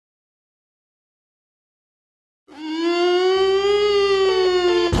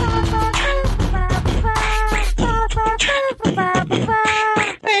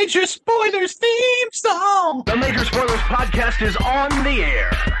Major Spoilers theme song. The Major Spoilers podcast is on the air.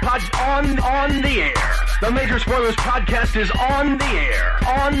 On the air. The Major Spoilers podcast is on the air.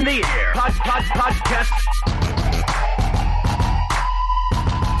 On the air. Podcast.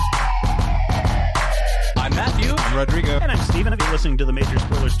 I'm Matthew. I'm Rodrigo. And I'm Steven. If you're listening to the Major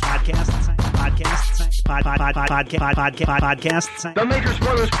Spoilers podcast. The Major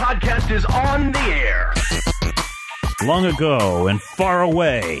Spoilers podcast is on the air. Long ago and far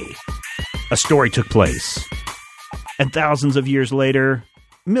away, a story took place. And thousands of years later,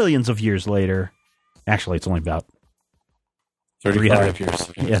 millions of years later, actually it's only about 35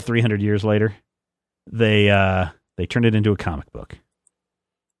 years. Yeah, 300 years later, they turned it into a comic book.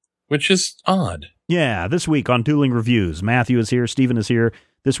 Which is odd. Yeah, this week on Dueling Reviews, Matthew is here, Steven is here.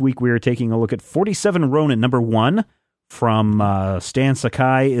 This week we are taking a look at 47 Ronin, number 1, from Stan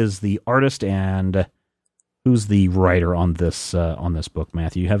Sakai is the artist, and who's the writer on this book,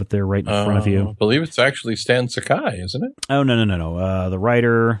 Matthew? You have it there right in front of you? I believe it's actually Stan Sakai, isn't it? Oh, no. The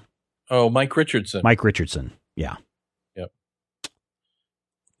writer... Oh, Mike Richardson. Mike Richardson, yeah. Yep.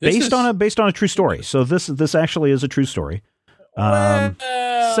 Based on a true story. So this actually is a true story.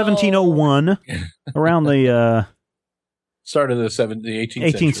 1701, around the start of the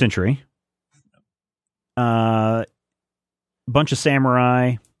 18th century. Bunch of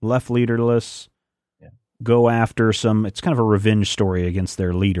samurai left leaderless. Yeah. Go after some. It's kind of a revenge story against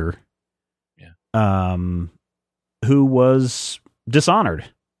their leader. Yeah. Who was dishonored.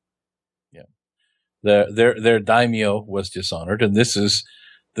 Yeah. Their daimyo was dishonored, and this is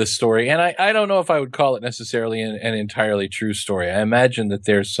the story. And I don't know if I would call it necessarily an entirely true story. I imagine that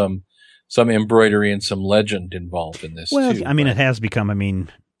there's some embroidery and some legend involved in this. Well, too, I mean, it has become. I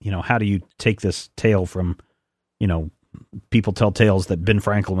mean, how do you take this tale from, people tell tales that Ben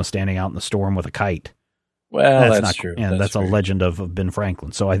Franklin was standing out in the storm with a kite. Well, that's true. And that's a legend of Ben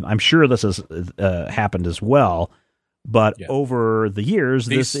Franklin. So I'm sure this has happened as well. But over the years,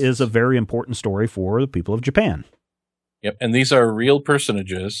 this is a very important story for the people of Japan. Yep, and these are real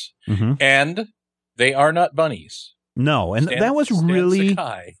personages, and they are not bunnies. No, and that was Stan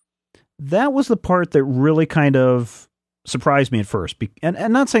Sakai. That was the part that really kind of surprised me at first.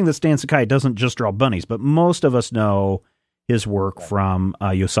 And not saying that Stan Sakai doesn't just draw bunnies, but most of us know his work from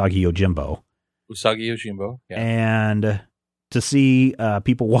Usagi Yojimbo. Yeah. And to see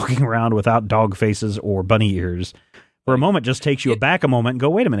people walking around without dog faces or bunny ears for a moment just takes you aback a moment and go,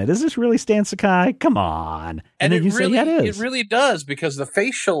 wait a minute, is this really Stan Sakai? Come on. And then you say, yeah, it is. It really does, because the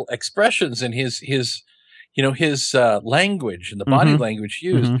facial expressions in his language and the body language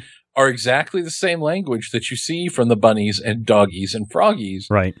used are exactly the same language that you see from the bunnies and doggies and froggies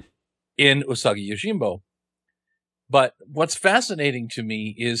in Usagi Yojimbo. But what's fascinating to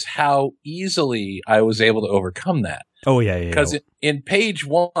me is how easily I was able to overcome that. Oh, yeah. Because in page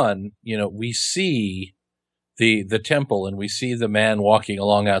 1, we see the temple, and we see the man walking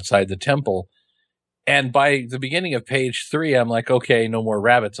along outside the temple. And by the beginning of page 3, I'm like, okay, no more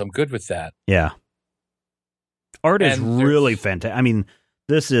rabbits. I'm good with that. Yeah. Art is really fantastic. I mean,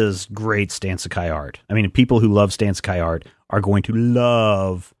 this is great Stan Sakai art. I mean, people who love Stan Sakai art are going to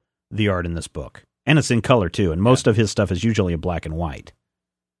love the art in this book. And it's in color, too. And most of his stuff is usually in black and white.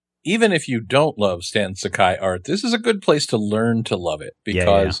 Even if you don't love Stan Sakai art, this is a good place to learn to love it,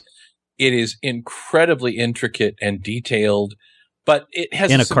 because it is incredibly intricate and detailed, but it has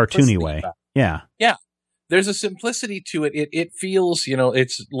in a cartoony way. Yeah. Yeah. There's a simplicity to it. It feels,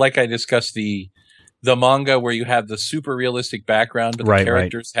 it's like I discussed the manga where you have the super realistic background, but the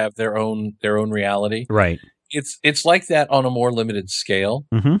characters have their own reality. Right. It's like that on a more limited scale.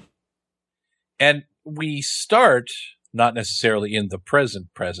 Mm-hmm. And we start not necessarily in the present,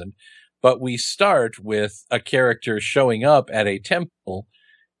 but we start with a character showing up at a temple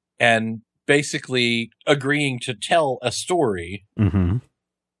and basically agreeing to tell a story,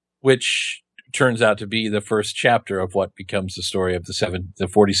 which turns out to be the first chapter of what becomes the story of the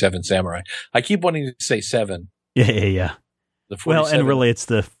 47 samurai. I keep wanting to say 7. Yeah. Well, and really it's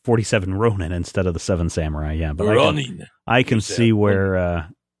the 47 Ronin instead of the 7 samurai. Yeah, but Ronin. I can see where,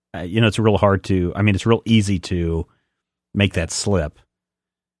 it's real hard to, it's real easy to make that slip.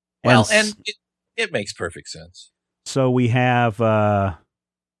 Well, and it makes perfect sense. So we have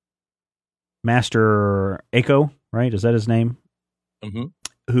Master Eiko, right? Is that his name? Mm-hmm.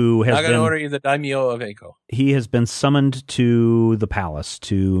 Who has Naganori, the daimyo of Eiko. He has been summoned to the palace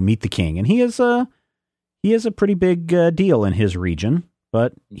to meet the king, and he is a pretty big deal in his region,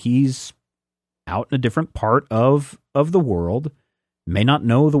 but he's out in a different part of the world, may not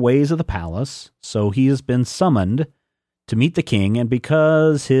know the ways of the palace, so he has been summoned to meet the king, and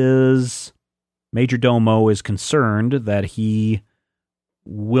because his Major Domo is concerned that he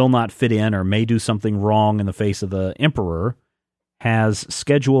will not fit in or may do something wrong in the face of the emperor, has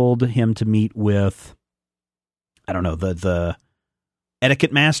scheduled him to meet with, I don't know, the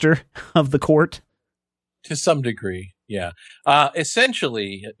etiquette master of the court. To some degree, yeah.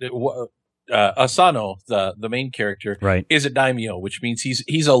 Essentially, Asano, the main character, Right. is a daimyo, which means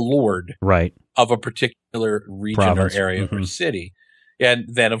he's a lord Right. of a particular region Province. or area or city. And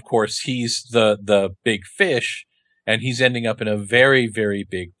then, of course, he's the big fish, and he's ending up in a very, very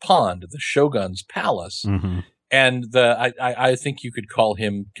big pond, the shogun's palace. Mm-hmm. And I think you could call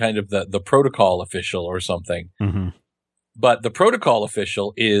him kind of the protocol official or something. Mm-hmm. But the protocol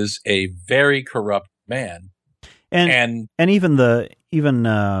official is a very corrupt man. And even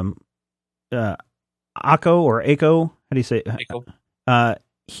Ako or Ako, how do you say it? Ako.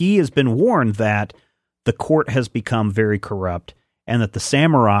 He has been warned that the court has become very corrupt and that the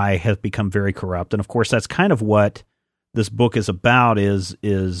samurai have become very corrupt. And of course, that's kind of what this book is about,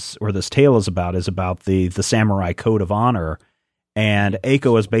 or this tale is about the samurai code of honor. And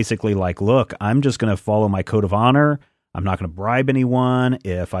Ako is basically like, look, I'm just going to follow my code of honor. I'm not going to bribe anyone.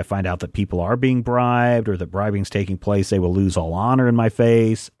 If I find out that people are being bribed or that bribing is taking place, they will lose all honor in my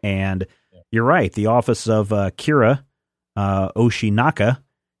face. And you're right. The office of Kira Oshinaka,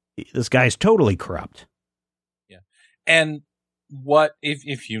 this guy's totally corrupt. Yeah. And what,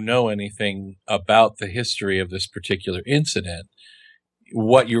 if you know anything about the history of this particular incident,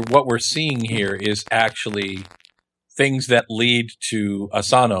 what we're seeing here is actually things that lead to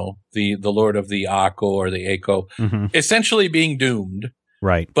Asano, the lord of the Ako or the Ako, essentially being doomed.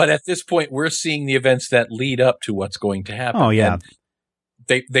 Right. But at this point, we're seeing the events that lead up to what's going to happen. Oh, yeah.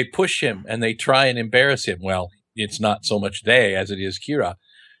 And they push him and they try and embarrass him. Well, it's not so much they as it is Kira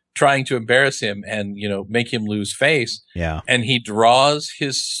trying to embarrass him and, make him lose face. Yeah. And he draws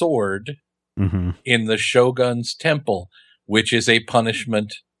his sword in the shogun's temple, which is a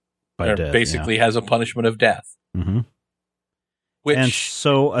punishment, by death, basically has a punishment of death. Mm-hmm. Which, and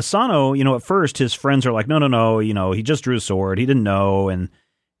so Asano, at first his friends are like, no, he just drew a sword. He didn't know. And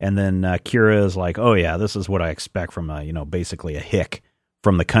then Kira is like, oh yeah, this is what I expect from basically a hick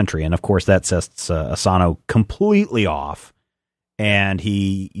from the country. And of course that sets Asano completely off. And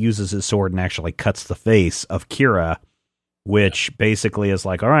he uses his sword and actually cuts the face of Kira, which basically is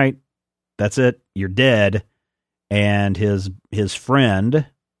like, all right, that's it. You're dead. And his friend,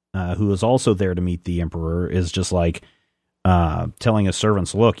 who is also there to meet the emperor, is just like telling his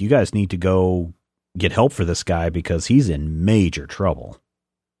servants, look, you guys need to go get help for this guy because he's in major trouble.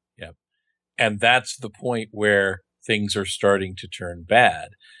 Yeah. And that's the point where things are starting to turn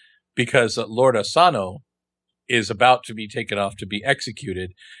bad, because Lord Asano is about to be taken off to be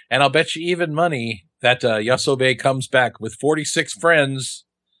executed. And I'll bet you even money that Yasobe comes back with 46 friends.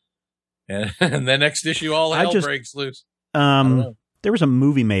 And the next issue, all hell breaks loose. There was a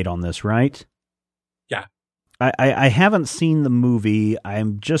movie made on this, right? Yeah. I haven't seen the movie.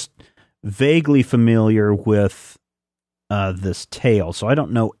 I'm just vaguely familiar with this tale, so I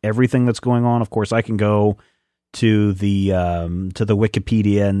don't know everything that's going on. Of course, I can go to the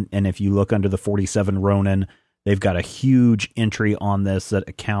Wikipedia, and if you look under the 47 Ronin, they've got a huge entry on this that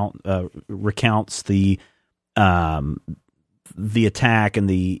recounts the attack and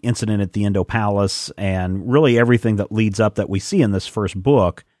the incident at the Endo Palace, and really everything that leads up that we see in this first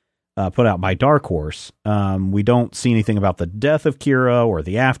book, put out by Dark Horse. We don't see anything about the death of Kira or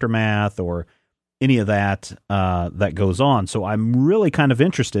the aftermath or any of that that goes on. So I'm really kind of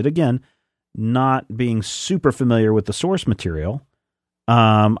interested, again, not being super familiar with the source material.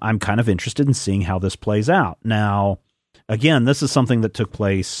 I'm kind of interested in seeing how this plays out. Now, again, this is something that took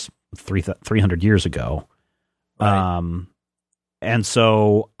place 300 years ago. Right. And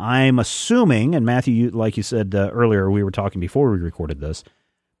so I'm assuming, and Matthew, like you said earlier, we were talking before we recorded this,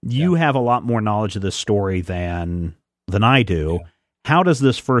 you have a lot more knowledge of this story than I do. Yeah. How does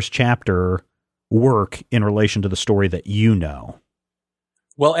this first chapter work in relation to the story that you know?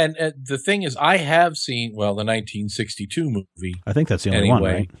 Well, and the thing is, I have seen, the 1962 movie. I think that's the only one,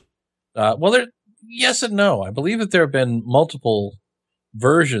 right? Yes and no. I believe that there have been multiple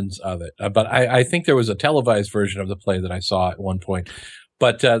versions of it, but I think there was a televised version of the play that I saw at one point.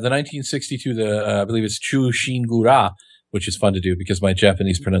 But the 1962, I believe it's Chu Shingura, which is fun to do because my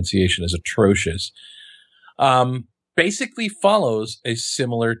Japanese pronunciation is atrocious, basically follows a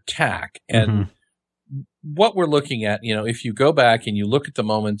similar tack. And what we're looking at, if you go back and you look at the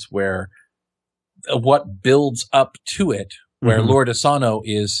moments where what builds up to it, where Lord Asano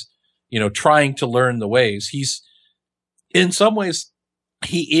is, trying to learn the ways, he's in some ways,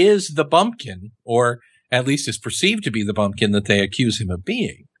 he is the bumpkin, or at least is perceived to be the bumpkin that they accuse him of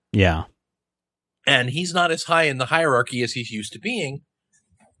being. Yeah. And he's not as high in the hierarchy as he's used to being.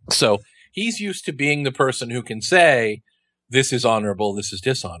 So he's used to being the person who can say, this is honorable, this is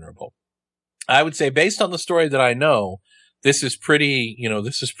dishonorable. I would say, based on the story that I know, this is pretty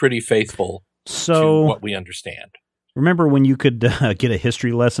faithful to what we understand. Remember when you could get a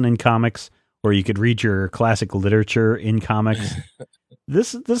history lesson in comics, or you could read your classic literature in comics?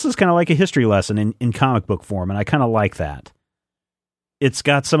 This is kind of like a history lesson in comic book form, and I kind of like that. It's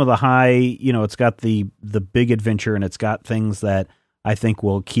got some of the it's got the big adventure, and it's got things that I think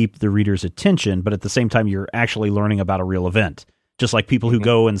will keep the reader's attention, but at the same time, you're actually learning about a real event. Just like people who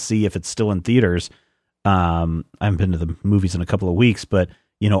go and see if it's still in theaters. I haven't been to the movies in a couple of weeks, but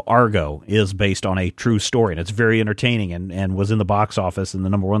Argo is based on a true story, and it's very entertaining and was in the box office in the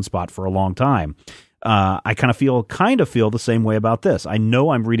 #1 spot for a long time. I kind of feel the same way about this. I know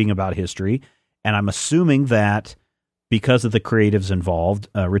I'm reading about history, and I'm assuming that because of the creatives involved,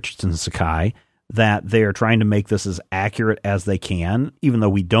 Richardson and Sakai, that they are trying to make this as accurate as they can, even though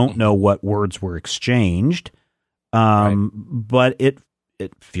we don't know what words were exchanged. Right. But it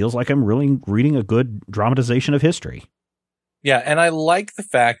feels like I'm really reading a good dramatization of history. Yeah, and I like the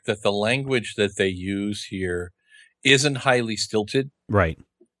fact that the language that they use here isn't highly stilted. Right.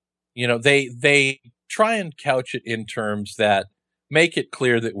 They try and couch it in terms that make it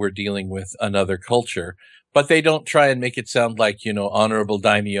clear that we're dealing with another culture, but they don't try and make it sound like, Honorable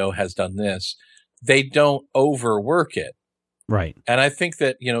Daimyo has done this. They don't overwork it. Right. And I think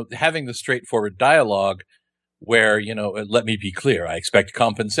that, having the straightforward dialogue where, let me be clear, I expect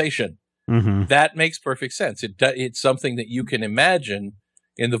compensation. Mm-hmm. That makes perfect sense. It's something that you can imagine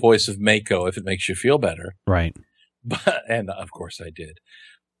in the voice of Mako if it makes you feel better. Right. And of course I did.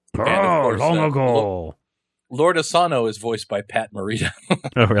 Long ago. Lord Asano is voiced by Pat Morita.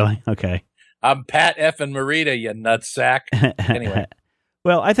 Oh, really? Okay. I'm Pat effing Morita, you nutsack. Anyway.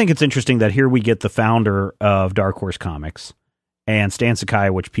 Well, I think it's interesting that here we get the founder of Dark Horse Comics and Stan Sakai,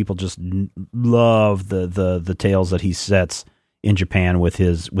 which people just love the tales that he sets in Japan with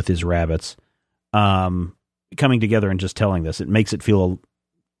his rabbits, coming together and just telling this. It makes it feel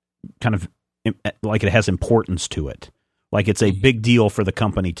kind of like it has importance to it, like it's a big deal for the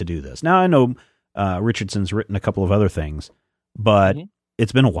company to do this. Now, I know Richardson's written a couple of other things, but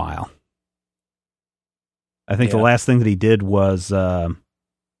it's been a while. I think the last thing that he did was, I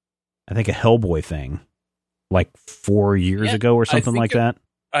think, a Hellboy thing, like 4 years ago or something like that.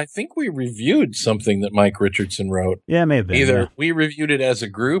 I think we reviewed something that Mike Richardson wrote. Yeah, it may have been. Either we reviewed it as a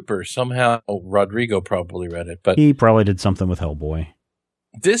group or somehow Rodrigo probably read it. But he probably did something with Hellboy.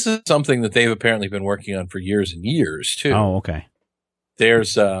 This is something that they've apparently been working on for years and years, too. Oh, okay.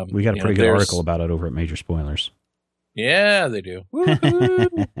 There's we got a pretty good article about it over at Major Spoilers. Yeah, they do.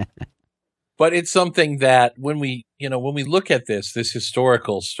 But it's something that when we look at this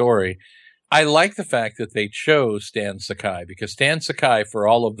historical story, I like the fact that they chose Stan Sakai, because Stan Sakai, for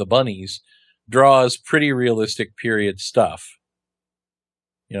all of the bunnies, draws pretty realistic period stuff.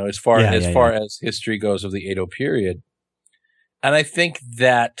 As far as history goes of the Edo period. And I think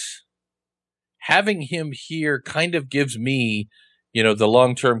that having him here kind of gives me, the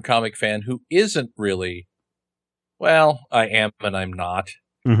long-term comic fan who isn't really, well, I am and I'm not.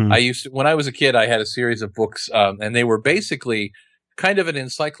 Mm-hmm. When I was a kid, I had a series of books, and they were basically kind of an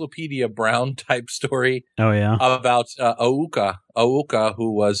Encyclopedia Brown type story. Oh, yeah. About Aoka,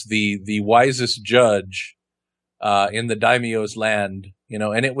 who was the wisest judge in the daimyo's land,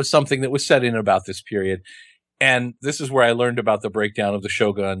 and it was something that was set in about this period. And this is where I learned about the breakdown of the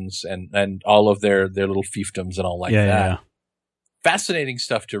shoguns and all of their little fiefdoms and all that. Yeah. Fascinating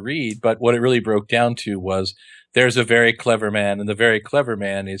stuff to read, but what it really broke down to was there's a very clever man, and the very clever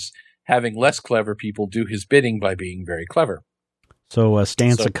man is having less clever people do his bidding by being very clever. So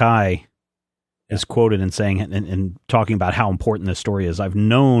Stan Sakai is quoted in saying and talking about how important this story is. I've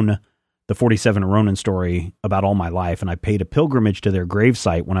known the 47 Ronin story about all my life, and I paid a pilgrimage to their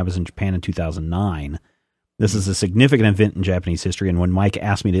gravesite when I was in Japan in 2009. This is a significant event in Japanese history, and when Mike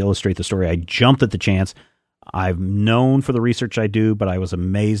asked me to illustrate the story, I jumped at the chance. I've known for the research I do, but I was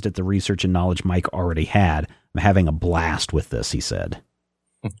amazed at the research and knowledge Mike already had. I'm having a blast with this, he said.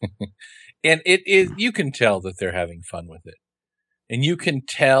 And you can tell that they're having fun with it. And you can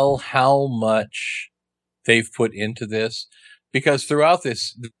tell how much they've put into this, because throughout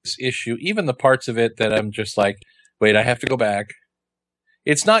this issue, even the parts of it that I'm just like, wait, I have to go back.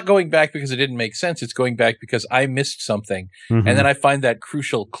 It's not going back because it didn't make sense. It's going back because I missed something. Mm-hmm. And then I find that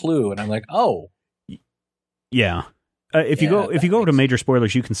crucial clue and I'm like, oh. Yeah. If you go over to Major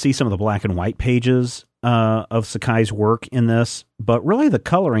Spoilers, you can see some of the black and white pages of Sakai's work in this, but really the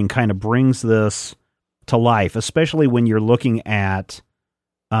coloring kind of brings this to life, especially when you're looking at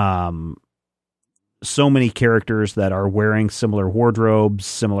so many characters that are wearing similar wardrobes,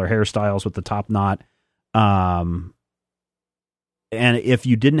 similar hairstyles with the top knot. And if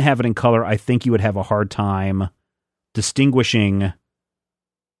you didn't have it in color, I think you would have a hard time distinguishing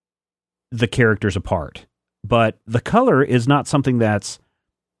the characters apart. But the color is not something that's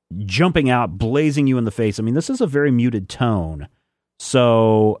jumping out, blazing you in the face. I mean, this is a very muted tone.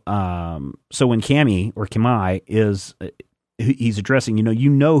 So when Cammy or Kimai is, he's addressing, you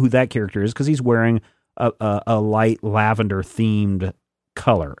know who that character is because he's wearing a light lavender themed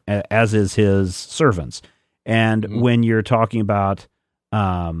color, as is his servants. And when you're talking about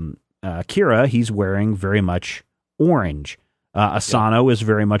Kira, he's wearing very much orange. Asano is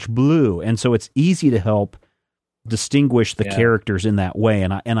very much blue. And so it's easy to help distinguish the characters in that way.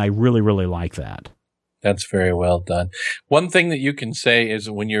 And I really, really like that. That's very well done. One thing that you can say is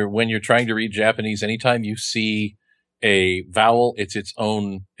when you're trying to read Japanese, anytime you see a vowel, it's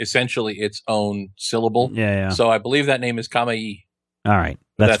essentially its own syllable. Yeah. So I believe that name is Kamai. All right.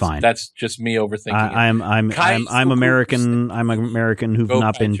 That's fine. That's just me overthinking. I'm American. I'm American who've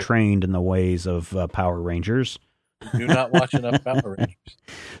not been trained in the ways of Power Rangers. Do not watch enough Power Rangers.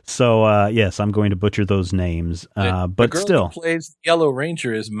 So yes, I'm going to butcher those names. But the girl still, who plays the Yellow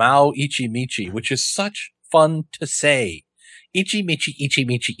Ranger is Mao Ichimichi, which is such fun to say. Ichimichi,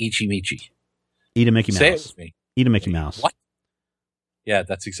 Ichimichi, Ichimichi. Eat a Mickey Mouse. Say it with me. Eat a Mickey Mouse. What? Yeah,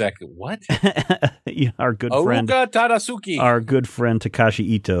 that's exactly what. Our good friend Tadasuki. Our good friend Takashi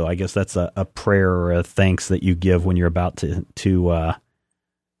Ito. I guess that's a prayer or a thanks that you give when you're about to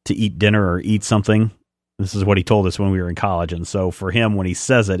eat dinner or eat something. This is what he told us when we were in college, and so for him, when he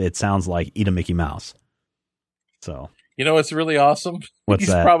says it, it sounds like eat a Mickey Mouse. So it's really awesome. What's He's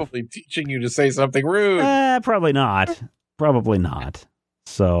that? Probably teaching you to say something rude. Probably not. Probably not.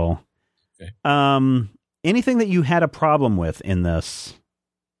 So, okay. Anything that you had a problem with in this?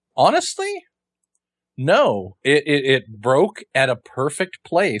 Honestly, no. It broke at a perfect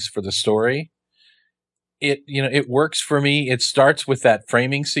place for the story. It works for me. It starts with that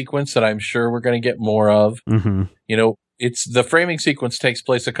framing sequence that I'm sure we're going to get more of. Mm-hmm. It's the framing sequence takes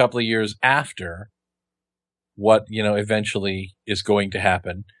place a couple of years after what, eventually is going to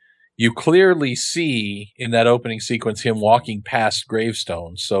happen. You clearly see in that opening sequence him walking past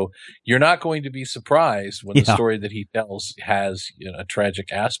gravestones. So you're not going to be surprised when the story that he tells has a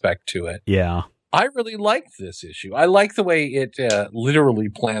tragic aspect to it. Yeah. I really liked this issue. I like the way it literally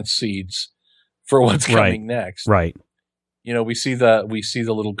plants seeds for what's coming next. Right. We see the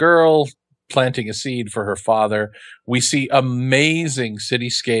little girl planting a seed for her father. We see amazing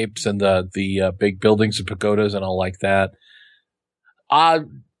cityscapes and the big buildings and pagodas and all like that.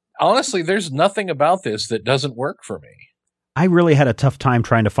 Honestly, there's nothing about this that doesn't work for me. I really had a tough time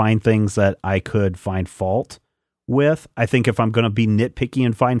trying to find things that I could find fault with. I think if I'm going to be nitpicky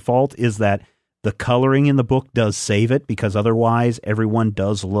and find fault is that the coloring in the book does save it, because otherwise everyone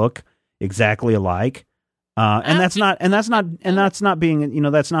does look exactly alike. And that's not being,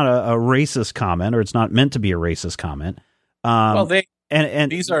 that's not a racist comment, or it's not meant to be a racist comment.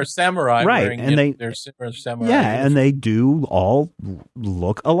 And these are samurai, right? And they're samurai. Yeah, and they do all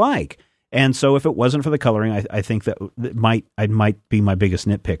look alike. And so, if it wasn't for the coloring, I think that might be my biggest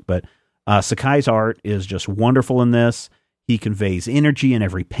nitpick. But Sakai's art is just wonderful in this. He conveys energy in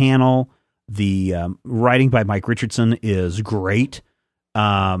every panel. The writing by Mike Richardson is great.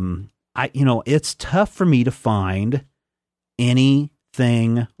 It's tough for me to find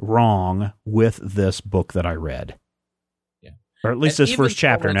anything wrong with this book that I read. Or at least this first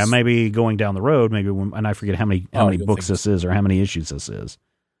chapter. Now, maybe going down the road, and I forget how many books this is or how many issues this is.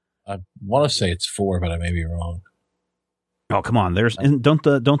 I want to say it's 4, but I may be wrong. Oh, come on! Don't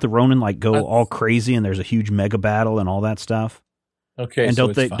the Ronin go all crazy, and there's a huge mega battle and all that stuff. Okay, and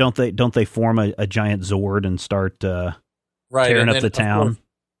so don't they form a giant Zord and start tearing up the town?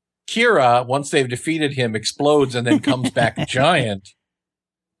 Kira, once they've defeated him, explodes and then comes back giant.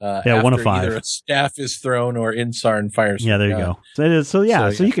 One of 5. Either a staff is thrown or Insarn fires. Yeah, there you go. So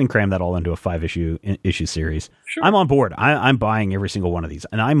you can cram that all into a 5-issue series. Sure. I'm on board. I'm buying every single one of these,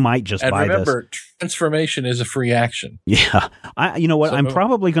 and I might just buy this. And remember, transformation is a free action. Yeah, I'm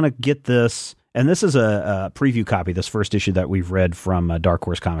probably going to get this, and this is a preview copy. This first issue that we've read from Dark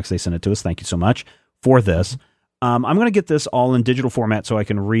Horse Comics, they sent it to us. Thank you so much for this. I'm going to get this all in digital format so I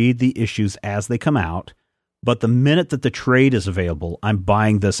can read the issues as they come out. But the minute that the trade is available, I'm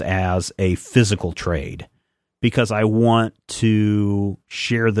buying this as a physical trade because I want to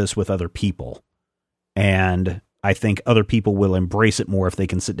share this with other people. And I think other people will embrace it more if they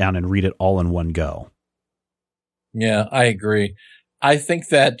can sit down and read it all in one go. Yeah, I agree. I think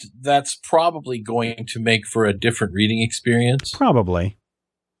that's probably going to make for a different reading experience. Probably.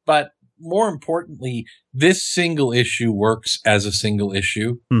 But more importantly, this single issue works as a single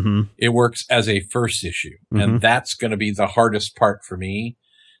issue. Mm-hmm. It works as a first issue, Mm-hmm. and that's going to be the hardest part for me.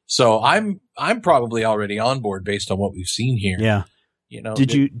 So I'm probably already on board based on what we've seen here. Yeah. You know,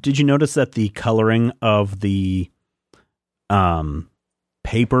 Did you notice that the coloring of the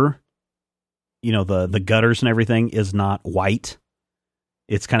paper, you know, the gutters and everything is not white?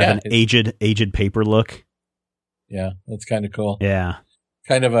 It's kind of an aged paper look. Yeah, that's kind of cool. Yeah.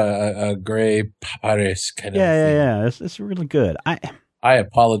 Kind of a gray Paris kind of thing. Yeah. It's really good. I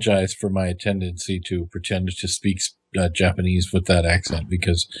apologize for my tendency to pretend to speak Japanese with that accent,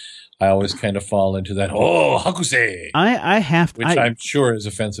 because I always kind of fall into that hakusei. I'm sure is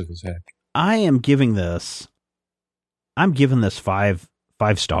offensive as heck. I'm giving this 5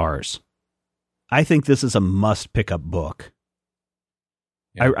 stars. I think this is a must pick up book.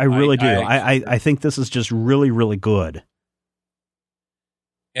 Yeah, I really do. I think this is just really, really good.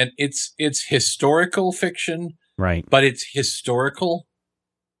 And it's historical fiction, right? But it's historical.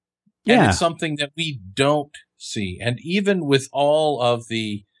 Yeah. And it's something that we don't see. And even with all of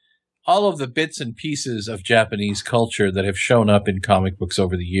the bits and pieces of Japanese culture that have shown up in comic books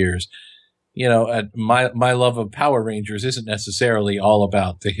over the years, you know, my love of Power Rangers isn't necessarily all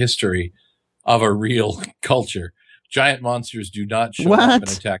about the history of a real culture. Giant monsters do not show up and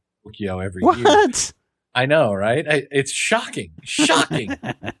attack Tokyo every year. I know, right? It's shocking.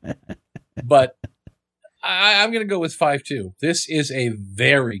 But I'm going to go with 5 too. This is a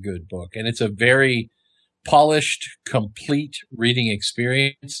very good book, and it's a very polished, complete reading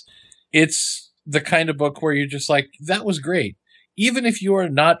experience. It's the kind of book where you're just like, that was great. Even if you are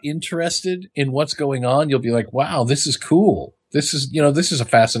not interested in what's going on, you'll be like, wow, this is cool. This is a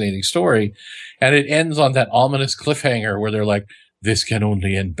fascinating story. And it ends on that ominous cliffhanger where they're like, this can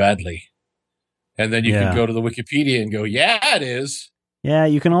only end badly. And then you can go to the Wikipedia and go, yeah, it is. Yeah,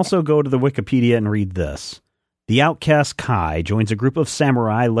 you can also go to the Wikipedia and read this. The outcast Kai joins a group of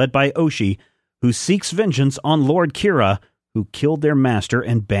samurai led by Oshi, who seeks vengeance on Lord Kira, who killed their master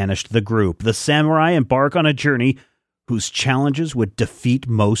and banished the group. The samurai embark on a journey whose challenges would defeat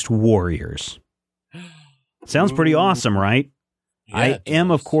most warriors. Sounds pretty awesome, right? Yeah, I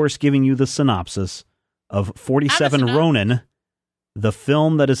am, of course, giving you the synopsis of 47 Ronin, the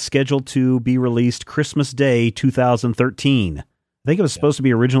film that is scheduled to be released Christmas Day 2013. I think it was supposed to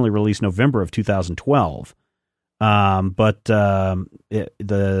be originally released November of 2012. But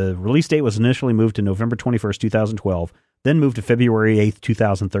the release date was initially moved to November 21st, 2012, then moved to February 8th,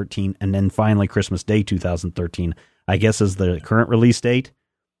 2013, and then finally Christmas Day 2013, I guess is the current release date.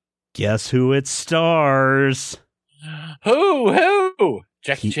 Guess who it stars? Who?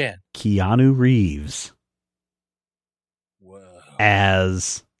 Jackie Chan. Keanu Reeves. Whoa.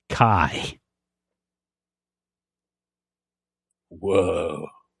 As Kai. Whoa.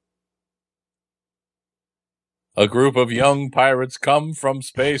 A group of young pirates come from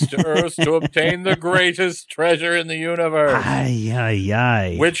space to Earth to obtain the greatest treasure in the universe.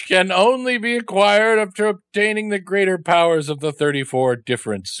 Which can only be acquired after obtaining the greater powers of the 34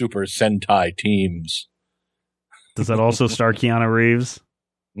 different Super Sentai teams. Does that also star Keanu Reeves?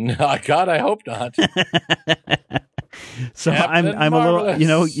 No, God, I hope not. So I'm a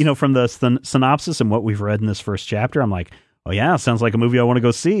little, from the synopsis and what we've read in this first chapter, I'm like, oh yeah, sounds like a movie I want to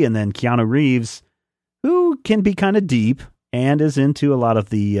go see. And then Keanu Reeves, who can be kind of deep and is into a lot of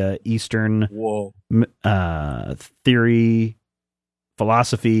the Eastern theory,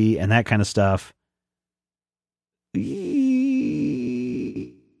 philosophy, and that kind of stuff.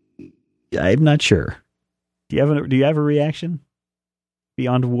 I'm not sure. Do you have a reaction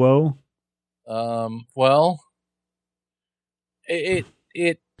beyond whoa? Well,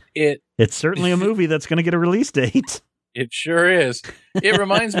 it's certainly a movie that's going to get a release date. It sure is. It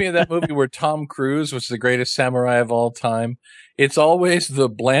reminds me of that movie where Tom Cruise was the greatest samurai of all time. It's always the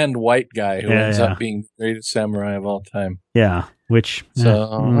bland white guy who ends up being the greatest samurai of all time. Yeah, which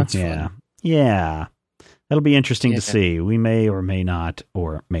that's fun. Yeah. That'll be interesting to see. We may or may not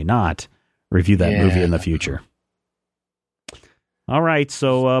review that movie in the future. All right,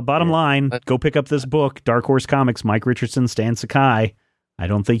 so bottom line, go pick up this book, Dark Horse Comics, Mike Richardson, Stan Sakai. I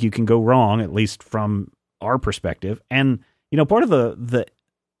don't think you can go wrong, at least from our perspective. And, part of the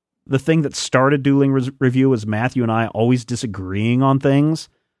thing that started Dueling Review was Matthew and I always disagreeing on things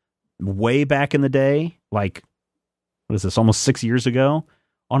way back in the day, like, what is this, almost 6 years ago,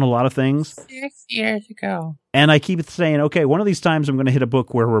 on a lot of things. 6 years ago. And I keep saying, okay, one of these times I'm going to hit a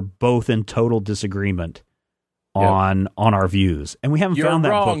book where we're both in total disagreement on our views. And we haven't found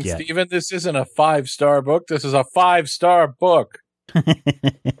that book yet. Steven. This isn't a 5-star book. This is a 5-star book.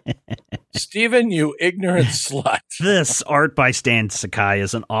 Steven, you ignorant slut. This art by Stan Sakai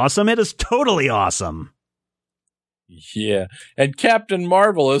isn't awesome. It is totally awesome. Yeah, and Captain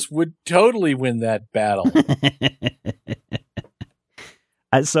Marvelous would totally win that battle.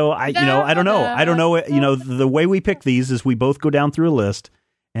 So I don't know. The way we pick these is we both go down through a list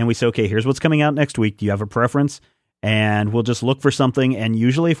and we say, okay, here's what's coming out next week. Do you have a preference? And we'll just look for something. And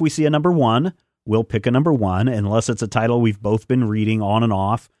usually if we see a number one, we'll pick a number one, unless it's a title we've both been reading on and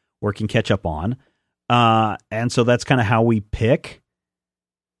off or can catch up on. And so that's kind of how we pick.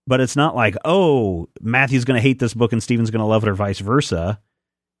 But it's not like, oh, Matthew's going to hate this book and Steven's going to love it, or vice versa.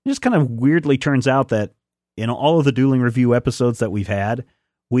 It just kind of weirdly turns out that in all of the Dueling Review episodes that we've had,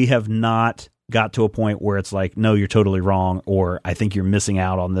 we have not got to a point where it's like, no, you're totally wrong, or I think you're missing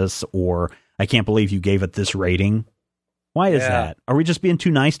out on this, or I can't believe you gave it this rating. Why is that? Are we just being too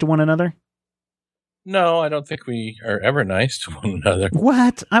nice to one another? No, I don't think we are ever nice to one another.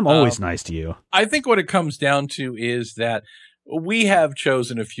 What? I'm always nice to you. I think what it comes down to is that we have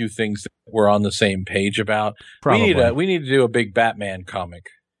chosen a few things that we're on the same page about. Probably. We need to do a big Batman comic.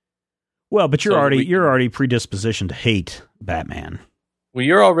 Well, but you're already predispositioned to hate Batman. Well,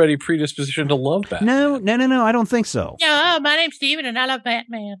 you're already predispositioned to love Batman. No, I don't think so. No, my name's Steven and I love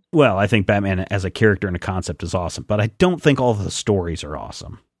Batman. Well, I think Batman as a character and a concept is awesome, but I don't think all of the stories are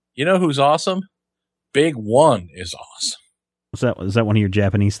awesome. You know who's awesome? Big One is awesome. Is that one of your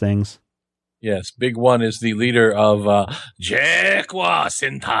Japanese things? Yes, Big One is the leader of Jekwa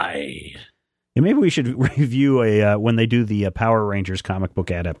Sentai. Yeah, maybe we should review when they do the Power Rangers comic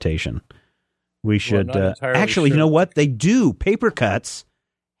book adaptation. We should actually, sure. You know what? They do. Paper Cuts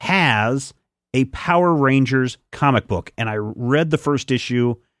has a Power Rangers comic book, and I read the first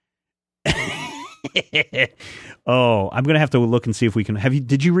issue. Oh, I'm going to have to look and see if we can.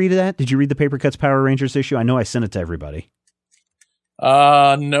 Did you read that? Did you read the Paper Cuts Power Rangers issue? I know I sent it to everybody.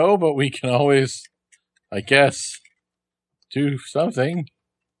 No, but we can always, I guess, do something.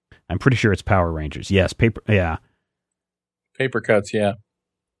 I'm pretty sure it's Power Rangers. Yes, Paper Cuts, yeah.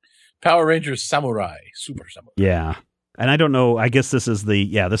 Power Rangers Samurai, Super Samurai. Yeah. And I don't know, I guess this is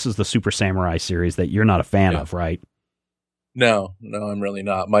the Super Samurai series that you're not a fan of, right? No, I'm really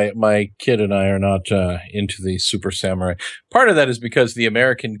not. My kid and I are not into the Super Samurai. Part of that is because the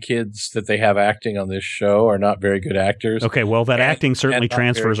American kids that they have acting on this show are not very good actors. Okay, well, that acting certainly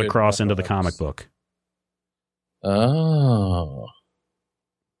transfers across into the comic book. Oh.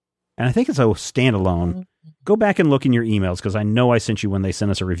 And I think it's a standalone. Go back and look in your emails, because I know I sent you when they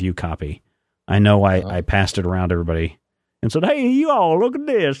sent us a review copy. I know I passed it around to everybody and said, hey, you all, look at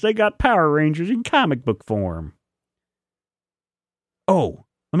this. They got Power Rangers in comic book form. Oh,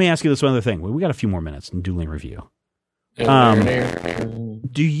 let me ask you this one other thing. We got a few more minutes in Dueling Review.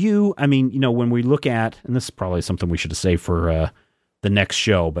 Do you, when we look at, and this is probably something we should say for the next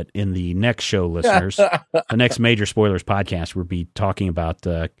show, but in the next show, listeners, the next Major Spoilers podcast, we'll be talking about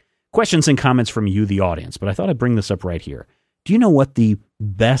questions and comments from you, the audience. But I thought I'd bring this up right here. Do you know what the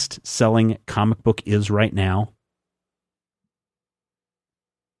best-selling comic book is right now?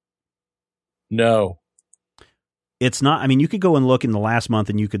 No. It's not. You could go and look in the last month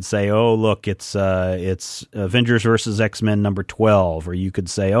and you could say, oh, look, it's Avengers versus X-Men number 12. Or you could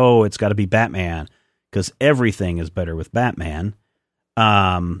say, oh, it's got to be Batman, because everything is better with Batman.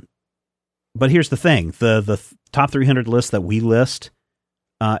 But here's the thing. The top 300 list that we list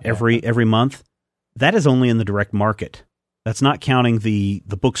every month, that is only in the direct market. That's not counting the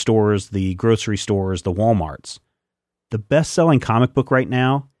bookstores, the grocery stores, the Walmarts. The best-selling comic book right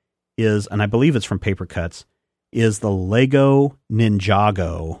now is, and I believe it's from Paper Cuts, is the Lego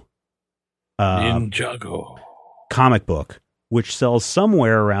Ninjago comic book, which sells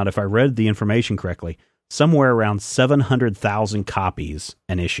somewhere around, if I read the information correctly, somewhere around 700,000 copies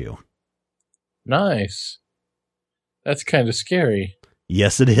an issue. Nice. That's kind of scary.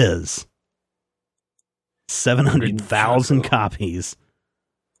 Yes, it is. 700,000 copies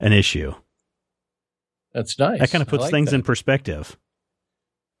an issue. That's nice. That kind of puts things in perspective.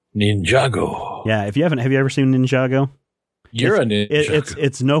 Ninjago. Yeah, have you ever seen Ninjago? You're a Ninjago.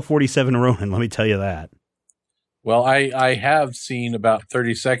 It's no 47 Ronin, let me tell you that. Well, I have seen about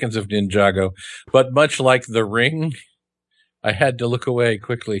 30 seconds of Ninjago, but much like The Ring, I had to look away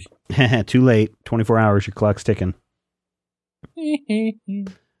quickly. Too late. 24 hours, your clock's ticking.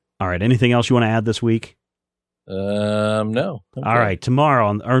 All right, anything else you want to add this week? No. Okay. All right,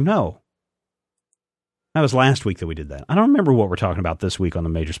 tomorrow, no. That was last week that we did that. I don't remember what we're talking about this week on the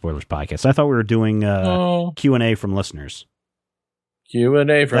Major Spoilers podcast. I thought we were doing Q&A from listeners.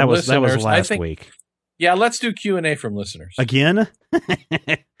 Q&A from listeners. That was last week. Yeah, let's do Q&A from listeners. Again?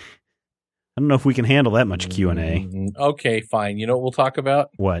 I don't know if we can handle that much Q&A. Okay, fine. You know what we'll talk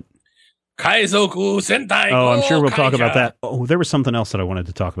about? What? Kaizoku Sentai. Oh, I'm sure we'll Kaija. talk about that. Oh, there was something else that I wanted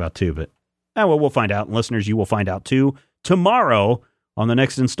to talk about too, but well, we'll find out. Listeners, you will find out too tomorrow on the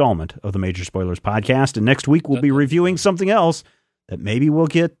next installment of the Major Spoilers podcast. And next week, we'll be reviewing something else that maybe we'll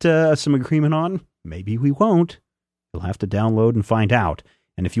get some agreement on. Maybe we won't. You'll have to download and find out.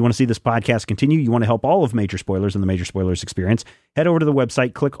 And if you want to see this podcast continue, you want to help all of Major Spoilers and the Major Spoilers experience, head over to the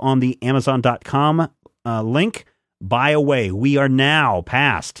website, click on the Amazon.com link, buy away. We are now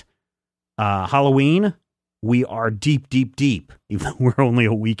past Halloween. We are deep, deep, deep. Even though we're only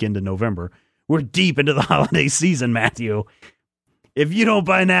a week into November, we're deep into the holiday season, Matthew. If you don't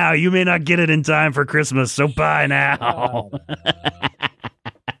buy now, you may not get it in time for Christmas, so buy now.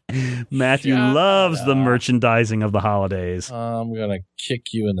 Matthew loves the merchandising of the holidays. I'm going to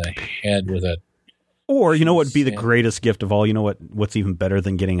kick you in the head with it. Or, you know what would be the greatest gift of all? You know what's even better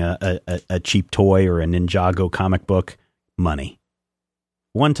than getting a cheap toy or a Ninjago comic book? Money.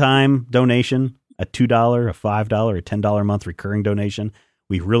 One-time donation, a $2, a $5, a $10 a month recurring donation.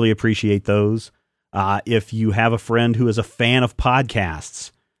 We really appreciate those. If you have a friend who is a fan of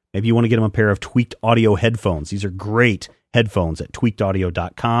podcasts, maybe you want to get them a pair of Tweaked Audio headphones. These are great headphones at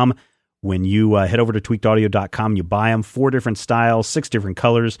tweakedaudio.com. When you head over to tweakedaudio.com, you buy them 4 different styles, 6 different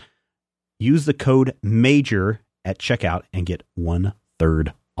colors. Use the code MAJOR at checkout and get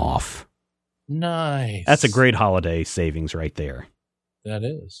 1/3 off. Nice. That's a great holiday savings right there. That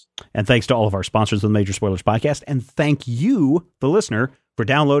is. And thanks to all of our sponsors of the Major Spoilers podcast. And thank you, the listener, for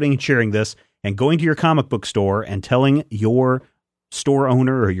downloading and sharing this and going to your comic book store and telling your store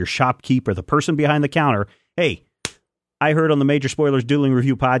owner or your shopkeep or the person behind the counter, hey, I heard on the Major Spoilers Dueling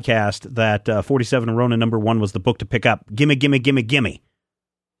Review podcast that 47 Ronin #1 was the book to pick up. Gimme, gimme, gimme, gimme.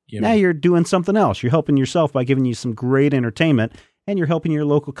 Now you're doing something else. You're helping yourself by giving you some great entertainment, and you're helping your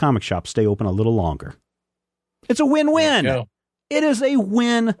local comic shop stay open a little longer. It's a win-win. It is a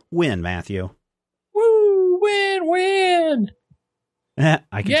win-win, Matthew. Woo, win-win.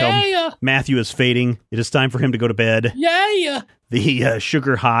 I can tell Matthew is fading. It is time for him to go to bed. Yeah. The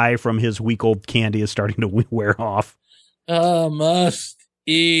sugar high from his week-old candy is starting to wear off. Must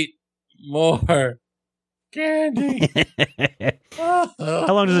eat more candy.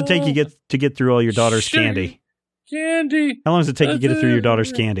 How long does it take you to get through all your daughter's candy? Candy. How long does it take you to get it through your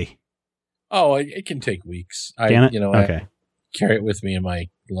daughter's candy? Oh, it can take weeks. Can it? Okay. I carry it with me in my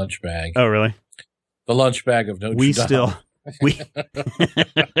lunch bag. Oh, really? The lunch bag of Notre Dame.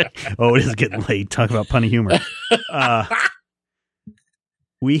 Oh, it is getting late. Talk about punny humor.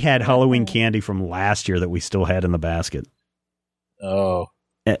 We had Halloween candy from last year that we still had in the basket. Oh.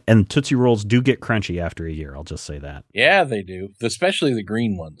 And Tootsie Rolls do get crunchy after a year. I'll just say that. Yeah, they do. Especially the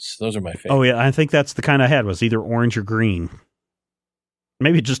green ones. Those are my favorite. Oh, yeah. I think that's the kind I had, was either orange or green.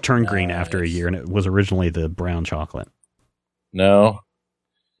 Maybe it just turned green after a year, and it was originally the brown chocolate. No,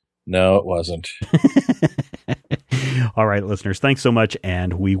 it wasn't. All right, listeners, thanks so much,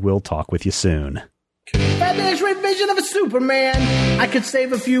 and we will talk with you soon. That X-ray vision of a Superman. I could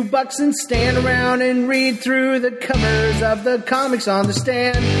save a few bucks and stand around and read through the covers of the comics on the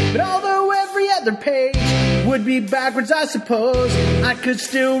stand. But although every other page would be backwards, I suppose, I could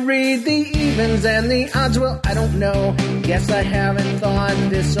still read the evens and the odds. Well, I don't know. Guess I haven't thought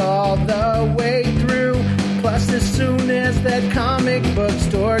this all the way through. Plus, as soon as that comic book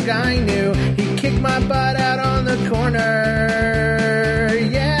store guy knew, he kicked my butt out on the corner.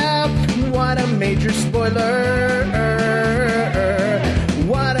 Yeah, what a major spoiler.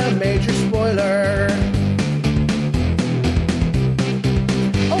 What a major spoiler.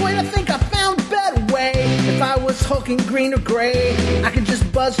 Oh, wait, I think I found a better way. If I was hulking green or gray, I could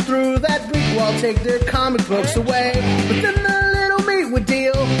just buzz through that brick wall, take their comic books away. But then the little meat would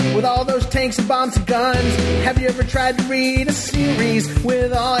deal with all those tanks and bombs and guns. Have you ever tried to read a series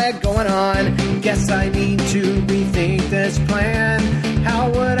with all that going on? Guess I need to rethink this plan. How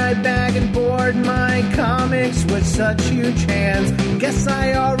would I bag and board my comics with such huge hands? Guess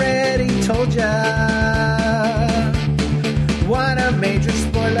I already told ya. What a major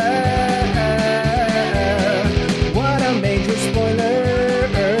spoiler. What a major spoiler.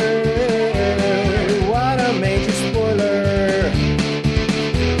 What a major spoiler.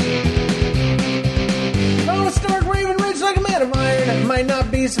 If I was Stark Raven rich like a man of iron, I might not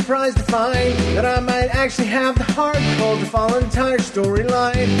be surprised to find that I might actually have the heart cold to follow an entire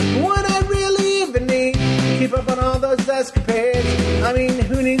storyline. Would I really even need to keep up on all those escapades? I mean,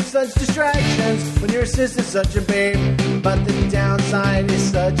 who needs such distractions when your sister's such a babe? But the downside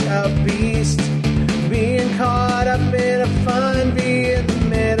is such a beast, being caught up in a fun bee in the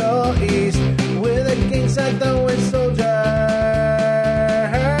Middle East with a king-size throwing soldier.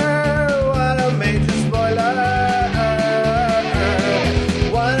 What a major spoiler.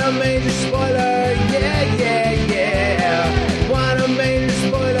 What a a major spoiler, yeah, yeah, yeah. What a major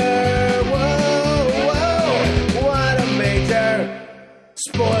spoiler, whoa, whoa. What a major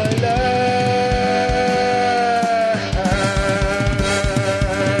spoiler.